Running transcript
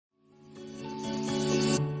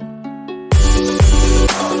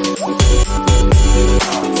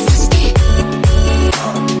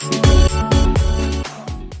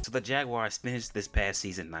the Jaguars finished this past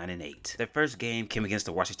season 9-8. Their first game came against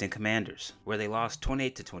the Washington Commanders, where they lost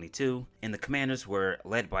 28-22, and the Commanders were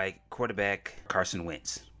led by quarterback Carson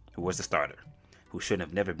Wentz, who was the starter, who shouldn't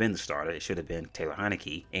have never been the starter. It should have been Taylor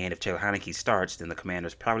Heinicke, and if Taylor Heinicke starts, then the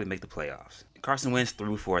Commanders probably make the playoffs. Carson Wentz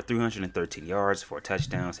threw for 313 yards, 4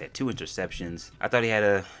 touchdowns, had 2 interceptions. I thought he had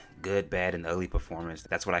a good, bad, and ugly performance.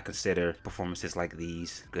 That's what I consider performances like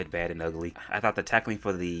these: good, bad, and ugly. I thought the tackling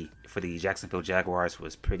for the Jacksonville Jaguars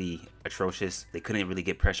was pretty atrocious. They couldn't really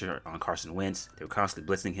get pressure on Carson Wentz. They were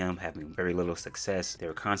constantly blitzing him, having very little success. They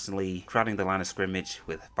were constantly crowding the line of scrimmage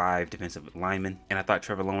with 5 defensive linemen. And I thought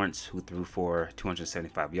Trevor Lawrence, who threw for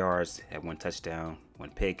 275 yards, had 1 touchdown, 1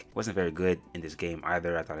 pick, wasn't very good in this game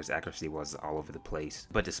either. I thought his accuracy was all over the place.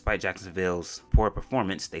 But despite Jacksonville's poor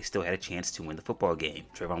performance, they still had a chance to win the football game.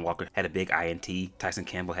 Trayvon Walker had a big INT. Tyson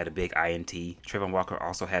Campbell had a big INT. Trayvon Walker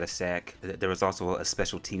also had a sack. There was also a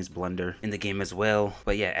special teams blunder in the game as well.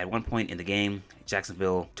 But yeah, at one point in the game,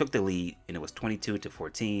 Jacksonville took the lead and it was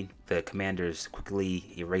 22-14. The Commanders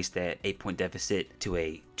quickly erased that 8-point deficit to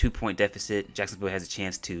a 2-point deficit. Jacksonville has a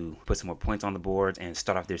chance to put some more points on the board and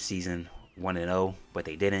start off their season 1-0, but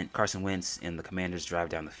they didn't. Carson Wentz and the Commanders drive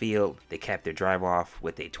down the field. They capped their drive off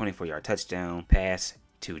with a 24-yard touchdown pass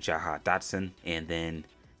to Jaha Dotson, and then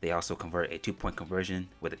they also convert a 2-point conversion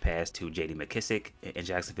with a pass to J.D. McKissick, and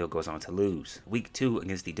Jacksonville goes on to lose. Week 2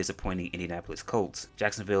 against the disappointing Indianapolis Colts,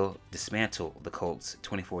 Jacksonville dismantled the Colts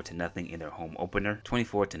 24-0 in their home opener.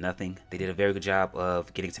 24-0. They did a very good job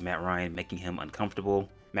of getting to Matt Ryan, making him uncomfortable.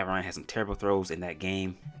 Matt Ryan had some terrible throws in that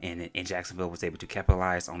game, and Jacksonville was able to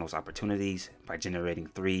capitalize on those opportunities by generating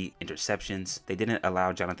 3 interceptions. They didn't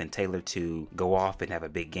allow Jonathan Taylor to go off and have a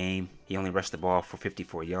big game. He only rushed the ball for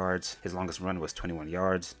 54 yards. His longest run was 21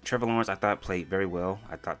 yards. Trevor Lawrence, I thought, played very well.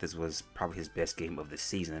 I thought this was probably his best game of the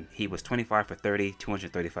season. He was 25 for 30,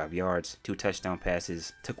 235 yards, 2 touchdown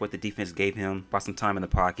passes, took what the defense gave him, bought some time in the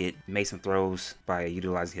pocket, made some throws by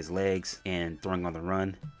utilizing his legs and throwing on the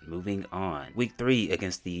run. Moving on. Week 3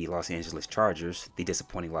 against the Los Angeles Chargers, the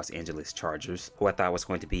disappointing Los Angeles Chargers, who I thought was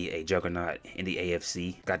going to be a juggernaut in the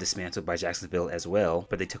AFC, got dismantled by Jacksonville as well,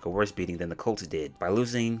 but they took a worse beating than the Colts did by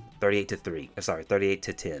losing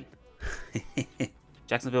 38-10.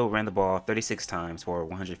 Jacksonville ran the ball 36 times for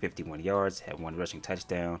 151 yards, had 1 rushing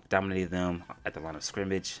touchdown, dominated them at the line of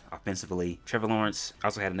scrimmage offensively. Trevor Lawrence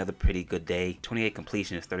also had another pretty good day, 28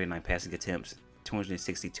 completions, 39 passing attempts,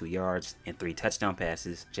 262 yards, and 3 touchdown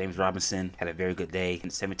passes. James Robinson had a very good day,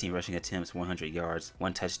 17 rushing attempts, 100 yards,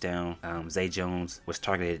 1 touchdown. Zay Jones was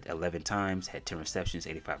targeted 11 times, had 10 receptions,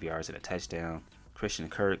 85 yards, and a touchdown. Christian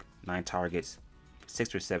Kirk, 9 targets,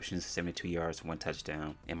 6 receptions, 72 yards, 1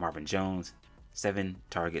 touchdown. And Marvin Jones, 7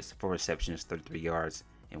 targets, 4 receptions, 33 yards,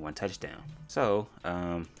 and 1 touchdown. So,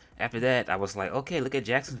 after that, I was like, okay, look at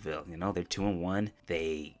Jacksonville. You know, they're 2-1.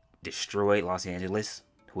 They destroyed Los Angeles,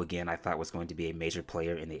 who again I thought was going to be a major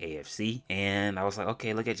player in the AFC. And I was like,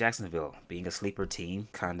 okay, look at Jacksonville being a sleeper team,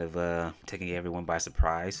 kind of taking everyone by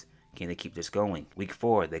surprise. Can they keep this going? Week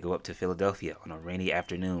 4, they go up to Philadelphia on a rainy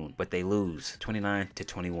afternoon, but they lose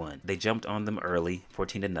 29-21. They jumped on them early,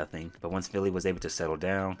 14-0, but once Philly was able to settle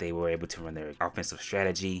down, they were able to run their offensive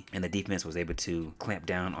strategy, and the defense was able to clamp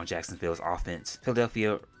down on Jacksonville's offense.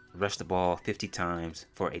 Philadelphia rushed the ball 50 times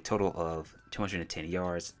for a total of 210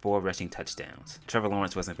 yards, 4 rushing touchdowns. Trevor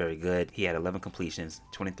Lawrence wasn't very good. He had 11 completions,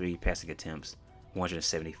 23 passing attempts,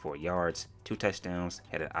 174 yards, 2 touchdowns,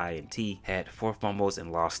 had an INT, had 4 fumbles,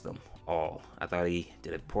 and lost them all. I thought he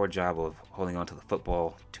did a poor job of holding on to the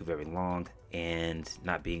football too very long and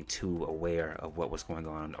not being too aware of what was going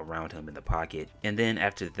on around him in the pocket. And then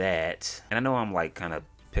after that, and I know I'm like kind of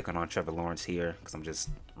picking on Trevor Lawrence here because I'm just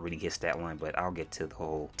reading his stat line, but I'll get to the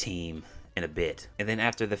whole team in a bit. And then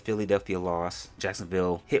after the Philadelphia loss,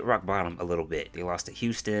 Jacksonville hit rock bottom a little bit. They lost to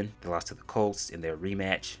Houston, they lost to the Colts in their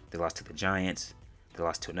rematch, they lost to the Giants, they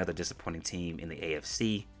lost to another disappointing team in the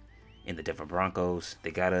AFC, in the Denver Broncos.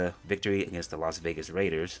 They got a victory against the Las Vegas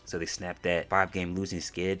Raiders, so they snapped that 5-game losing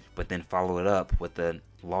skid, but then followed it up with a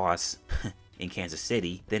loss in Kansas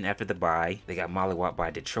City. Then after the bye, they got mollywopped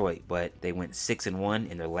by Detroit, but they went 6-1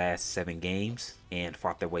 in their last 7 games and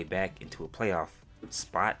fought their way back into a playoff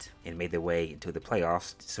spot and made their way into the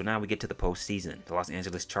playoffs. So now we get to the postseason. The Los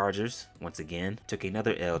Angeles Chargers, once again, took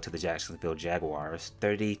another L to the Jacksonville Jaguars,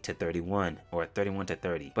 30-31 or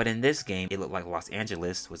 31-30. But in this game, it looked like Los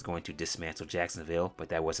Angeles was going to dismantle Jacksonville, but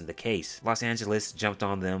that wasn't the case. Los Angeles jumped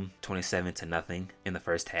on them 27-0 in the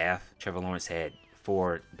first half. Trevor Lawrence had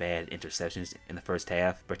 4 bad interceptions in the first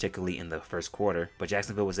half, particularly in the first quarter, but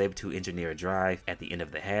Jacksonville was able to engineer a drive at the end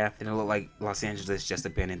of the half, and it looked like Los Angeles just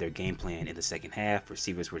abandoned their game plan in the second half.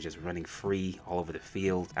 Receivers were just running free all over the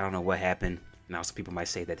field. I don't know what happened. Now, some people might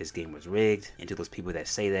say that this game was rigged, and to those people that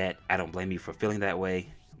say that, I don't blame you for feeling that way.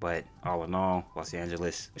 But all in all, Los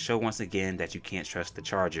Angeles show once again that you can't trust the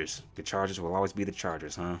Chargers. The Chargers will always be the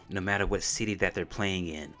Chargers, huh? No matter what city that they're playing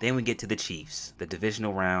in. Then we get to the Chiefs, the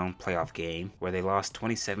divisional round playoff game, where they lost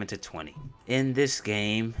 27-20. In this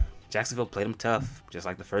game, Jacksonville played them tough, just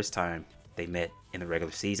like the first time they met in the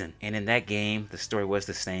regular season. And in that game, the story was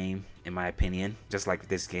the same, in my opinion. Just like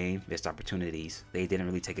this game, missed opportunities. They didn't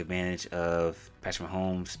really take advantage of Patrick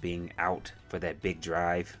Mahomes being out for that big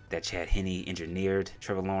drive that Chad Henne engineered.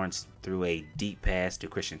 Trevor Lawrence threw a deep pass to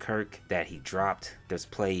Christian Kirk that he dropped. There's a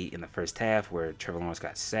play in the first half where Trevor Lawrence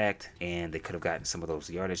got sacked, and they could have gotten some of those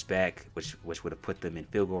yardage back, which would have put them in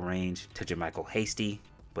field goal range to Jermichael Hasty,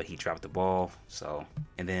 but he dropped the ball.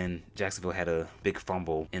 And then Jacksonville had a big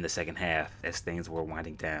fumble in the second half as things were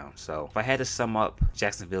winding down. So if I had to sum up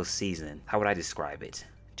Jacksonville's season, how would I describe it?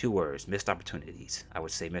 2 words: missed opportunities. I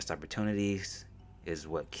would say missed opportunities is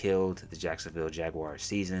what killed the Jacksonville Jaguars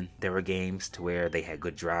season. There were games to where they had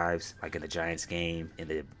good drives, like in the Giants game, in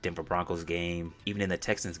the Denver Broncos game, even in the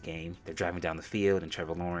Texans game. They're driving down the field and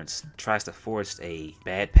Trevor Lawrence tries to force a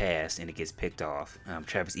bad pass and it gets picked off.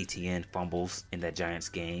 Travis Etienne fumbles in that Giants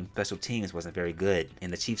game. Special teams wasn't very good.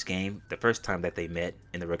 In the Chiefs game, the first time that they met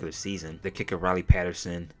in the regular season, the kicker Riley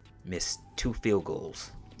Patterson missed 2 field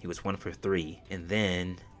goals. He was 1 for 3. And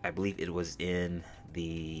then I believe it was in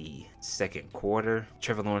the second quarter,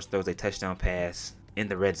 Trevor Lawrence throws a touchdown pass in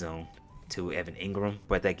the red zone to Evan Ingram,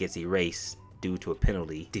 but that gets erased due to a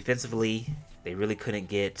penalty. Defensively, they really couldn't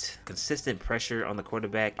get consistent pressure on the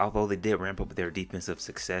quarterback, although they did ramp up their defensive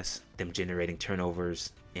success, them generating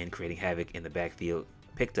turnovers and creating havoc in the backfield,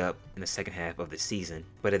 picked up in the second half of the season.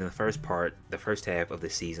 But in the first half of the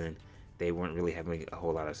season, they weren't really having a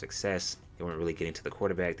whole lot of success. They weren't really getting to the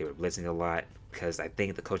quarterback. They were blitzing a lot because I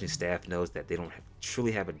think the coaching staff knows that they don't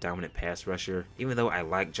truly have a dominant pass rusher. Even though I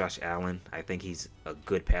like Josh Allen, I think he's a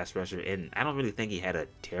good pass rusher, and I don't really think he had a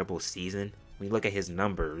terrible season. When you look at his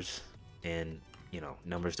numbers, and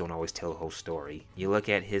numbers don't always tell the whole story. You look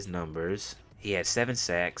at his numbers, he had 7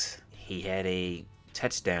 sacks. He had a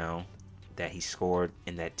touchdown that he scored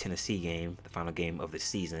in that Tennessee game, the final game of the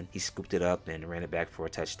season. He scooped it up and ran it back for a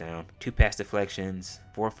touchdown. 2 pass deflections,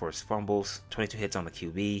 4 forced fumbles, 22 hits on the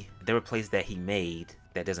QB. There were plays that he made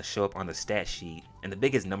that doesn't show up on the stat sheet. And the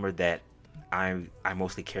biggest number that I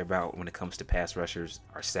mostly care about when it comes to pass rushers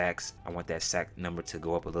are sacks. I want that sack number to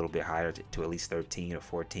go up a little bit higher to at least 13 or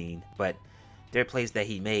 14. But there are plays that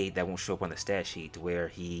he made that won't show up on the stat sheet, to where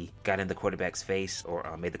he got in the quarterback's face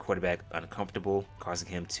or made the quarterback uncomfortable, causing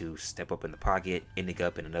him to step up in the pocket, ending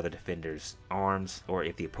up in another defender's arms. Or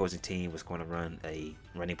if the opposing team was going to run a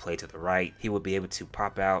running play to the right, he would be able to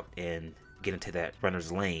pop out and get into that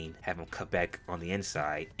runner's lane, have him cut back on the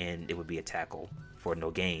inside, and it would be a tackle for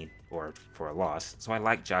no gain or for a loss. So I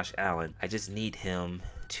like Josh Allen. I just need him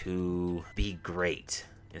to be great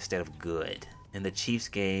instead of good. In the Chiefs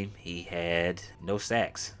game, he had no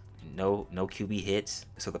sacks, no QB hits.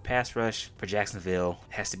 So the pass rush for Jacksonville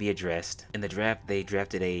has to be addressed. In the draft, they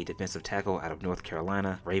drafted a defensive tackle out of North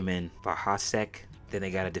Carolina, Raymond Vahasek. Then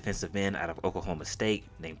they got a defensive end out of Oklahoma State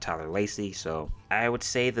named Tyler Lacey. So I would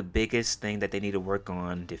say the biggest thing that they need to work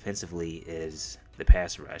on defensively is the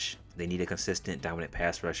pass rush. They need a consistent, dominant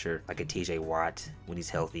pass rusher like a TJ Watt when he's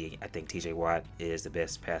healthy. I think TJ Watt is the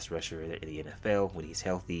best pass rusher in the NFL when he's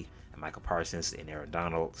healthy. And Michael Parsons and Aaron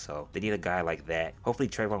Donald. So they need a guy like that. Hopefully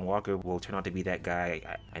Trayvon Walker will turn out to be that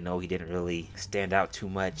guy. I know he didn't really stand out too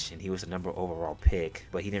much, and he was a number overall pick,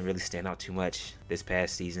 but he didn't really stand out too much this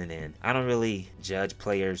past season. And I don't really judge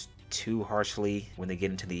players too harshly when they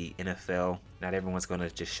get into the NFL. Not everyone's going to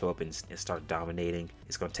just show up and start dominating.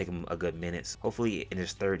 It's going to take him a good minute. Hopefully in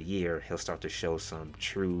his 3rd year, he'll start to show some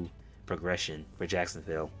true progression for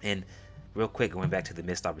Jacksonville. And real quick, going back to the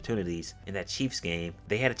missed opportunities, in that Chiefs game,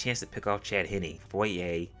 they had a chance to pick off Chad Henne.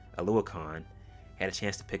 Foye Aluakon had a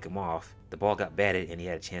chance to pick him off. The ball got batted, and he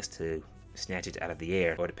had a chance to snatch it out of the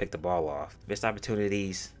air or to pick the ball off. Missed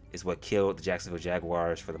opportunities is what killed the Jacksonville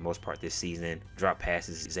Jaguars for the most part this season. Drop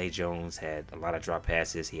passes. Zay Jones had a lot of drop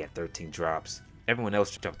passes. He had 13 drops. Everyone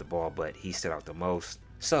else dropped the ball, but he stood out the most.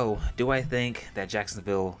 So, do I think that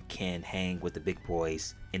Jacksonville can hang with the big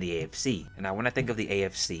boys in the AFC? And now, when I think of the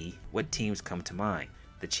AFC, what teams come to mind?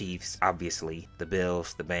 The Chiefs, obviously. The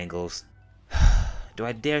Bills, the Bengals. Do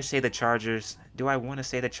I dare say the Chargers? Do I want to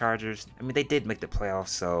say the Chargers? I mean, they did make the playoffs,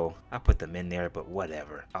 so I'll put them in there, but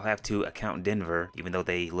whatever. I'll have to account Denver, even though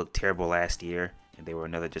they looked terrible last year and they were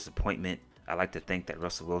another disappointment. I like to think that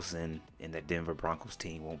Russell Wilson and that Denver Broncos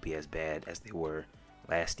team won't be as bad as they were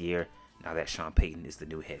last year. now that Sean Payton is the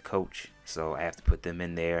new head coach. So I have to put them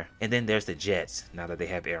in there. And then there's the Jets. Now that they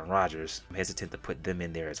have Aaron Rodgers, I'm hesitant to put them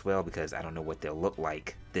in there as well because I don't know what they'll look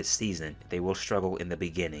like this season. They will struggle in the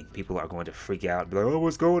beginning. People are going to freak out, be like, oh,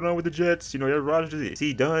 what's going on with the Jets? You know, Aaron Rodgers, is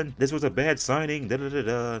he done? This was a bad signing. Da da da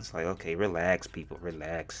da. It's like, okay, relax, people,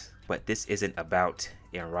 relax. But this isn't about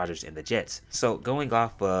Aaron Rodgers and the Jets. So going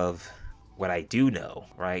off of what I do know,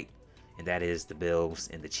 right? And that is the Bills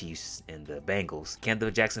and the Chiefs and the Bengals. Can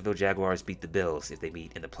the Jacksonville Jaguars beat the Bills if they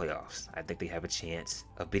meet in the playoffs? I think they have a chance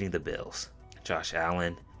of beating the Bills. Josh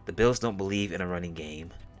Allen. The Bills don't believe in a running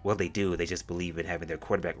game. Well, they do. They just believe in having their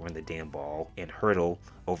quarterback run the damn ball and hurdle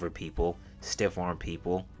over people, stiff arm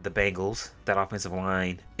people. The Bengals, that offensive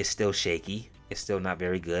line is still shaky. It's still not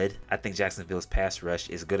very good. I think Jacksonville's pass rush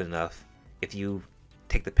is good enough. If you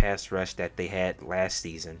take the pass rush that they had last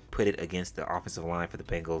season, put it against the offensive line for the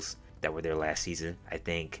Bengals that were there last season, I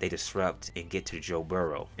think they disrupt and get to Joe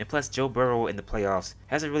Burrow. And plus, Joe Burrow in the playoffs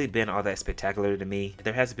hasn't really been all that spectacular to me.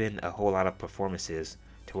 There has been a whole lot of performances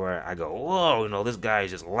to where I go, whoa, you know, this guy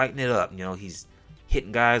is just lighting it up. You know, he's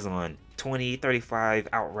hitting guys on 20, 35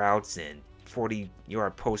 out routes and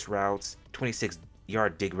 40-yard post routes,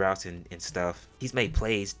 26-yard dig routes and stuff. He's made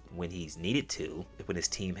plays when he's needed to, when his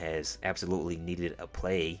team has absolutely needed a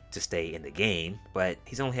play to stay in the game, but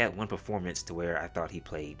he's only had one performance to where I thought he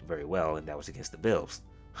played very well, and that was against the Bills.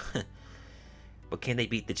 But can they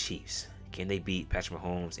beat the Chiefs? Can they beat Patrick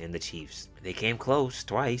Mahomes and the Chiefs? They came close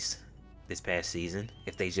twice this past season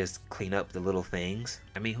if they just clean up the little things.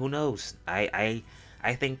 I mean, who knows? I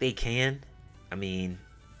think they can. I mean,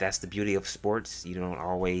 that's the beauty of sports. You don't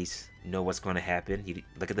always know what's going to happen. You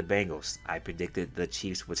look at the Bengals. I predicted the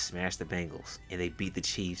Chiefs would smash the Bengals, and they beat the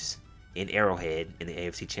Chiefs in Arrowhead in the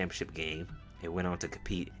AFC Championship game and went on to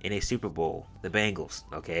compete in a Super Bowl. The Bengals,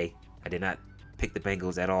 okay? I did not pick the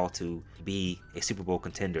Bengals at all to be a Super Bowl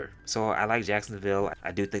contender. So I like Jacksonville.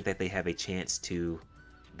 I do think that they have a chance to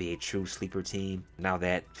be a true sleeper team. Now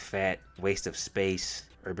that fat waste of space,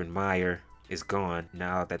 Urban Meyer, is gone.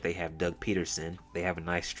 Now that they have Doug Peterson, they have a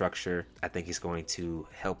nice structure. I think he's going to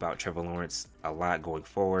help out Trevor Lawrence a lot going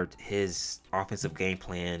forward. His offensive game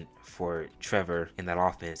plan for Trevor in that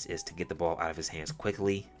offense is to get the ball out of his hands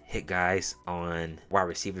quickly, hit guys on wide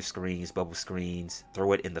receiver screens, bubble screens,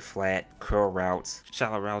 throw it in the flat, curl routes,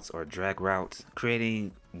 shallow routes, or drag routes,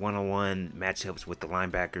 creating one-on-one matchups with the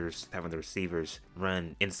linebackers, having the receivers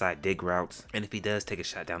run inside dig routes. And if he does take a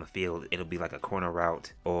shot down the field, it'll be like a corner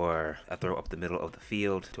route or a throw up the middle of the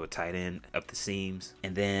field to a tight end up the seams.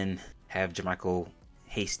 And then have Jermichael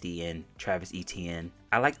Hasty and Travis Etienne.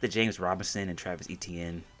 I like the James Robinson and Travis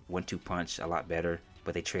Etienne 1-2 punch a lot better,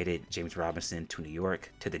 but they traded James Robinson to New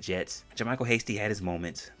York, to the Jets. Jermichael Hasty had his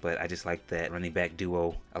moments, but I just like that running back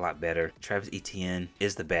duo a lot better. Travis Etienne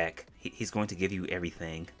is the back. He's going to give you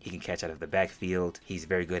everything. He can catch out of the backfield. He's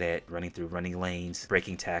very good at running through running lanes,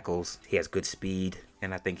 breaking tackles. He has good speed,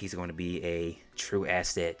 and I think he's going to be a true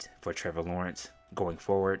asset for Trevor Lawrence going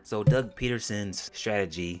forward. So Doug Peterson's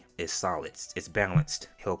strategy is solid. It's balanced.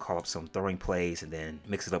 He'll call up some throwing plays and then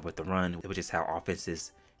mix it up with the run, which is how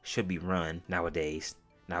offenses should be run nowadays.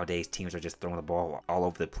 Nowadays, teams are just throwing the ball all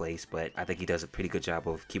over the place, but I think he does a pretty good job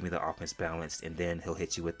of keeping the offense balanced, and then he'll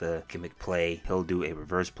hit you with the gimmick play. He'll do a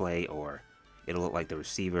reverse play, or it'll look like the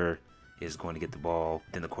receiver is going to get the ball,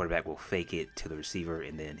 then the quarterback will fake it to the receiver,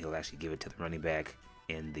 and then he'll actually give it to the running back,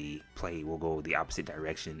 and the play will go the opposite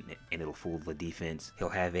direction, and it'll fool the defense. He'll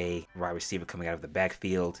have a wide receiver coming out of the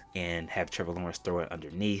backfield and have Trevor Lawrence throw it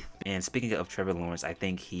underneath. And speaking of Trevor Lawrence, I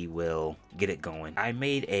think he will get it going. I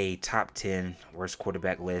made a top 10 worst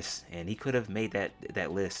quarterback list, and he could have made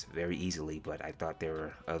that list very easily, but I thought there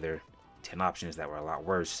were other 10 options that were a lot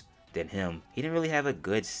worse than him. He didn't really have a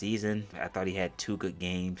good season. I thought he had 2 good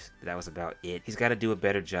games, but that was about it. He's got to do a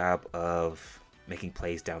better job of making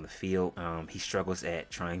plays down the field. He struggles at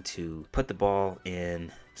trying to put the ball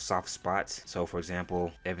in soft spots. So for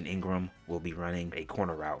example, Evan Ingram will be running a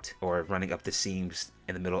corner route or running up the seams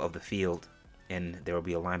in the middle of the field, and there will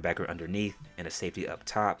be a linebacker underneath and a safety up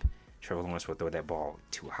top. Trevor Lawrence will throw that ball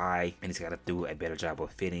too high, and he's got to do a better job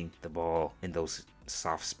of fitting the ball in those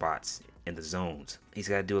soft spots in the zones. He's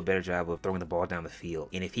got to do a better job of throwing the ball down the field.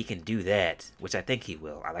 And if he can do that, which I think he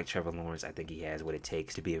will, I like Trevor Lawrence. I think he has what it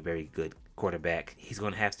takes to be a very good quarterback. He's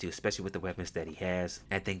going to have to, especially with the weapons that he has.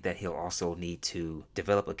 I think that he'll also need to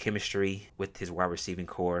develop a chemistry with his wide receiving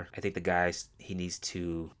core. I think the guys he needs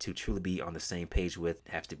to truly be on the same page with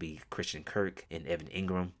have to be Christian Kirk and Evan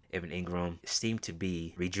Ingram. Evan Ingram seemed to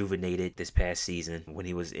be rejuvenated this past season when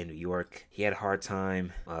he was in New York. He had a hard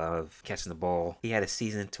time of catching the ball. He had a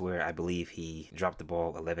season to where I believe he dropped the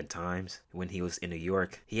ball 11 times when he was in New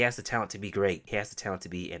York. He has the talent to be great. He has the talent to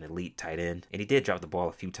be an elite tight end. And he did drop the ball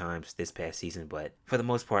a few times this past season, but for the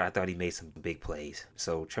most part, I thought he made some big plays.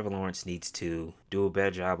 So Trevor Lawrence needs to do a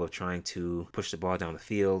better job of trying to push the ball down the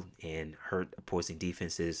field and hurt opposing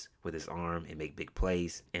defenses with his arm and make big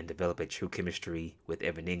plays and develop a true chemistry with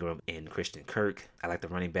Evan Ingram and Christian Kirk. I like the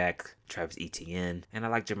running back, Travis Etienne, and I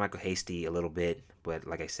like Jermichael Hasty a little bit, but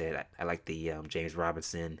like I said, I like the James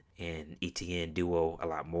Robinson and Etienne duo a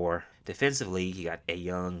lot more. Defensively, you got a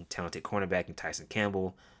young, talented cornerback in Tyson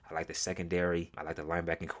Campbell. I like the secondary. I like the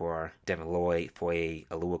linebacking core. Devin Lloyd, Foye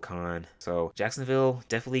Oluokun. So Jacksonville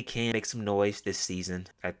definitely can make some noise this season.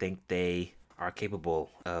 I think they are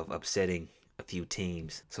capable of upsetting a few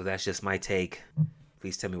teams. So that's just my take.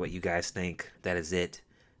 Please tell me what you guys think. That is it.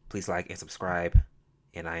 Please like and subscribe.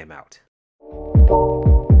 And I am out.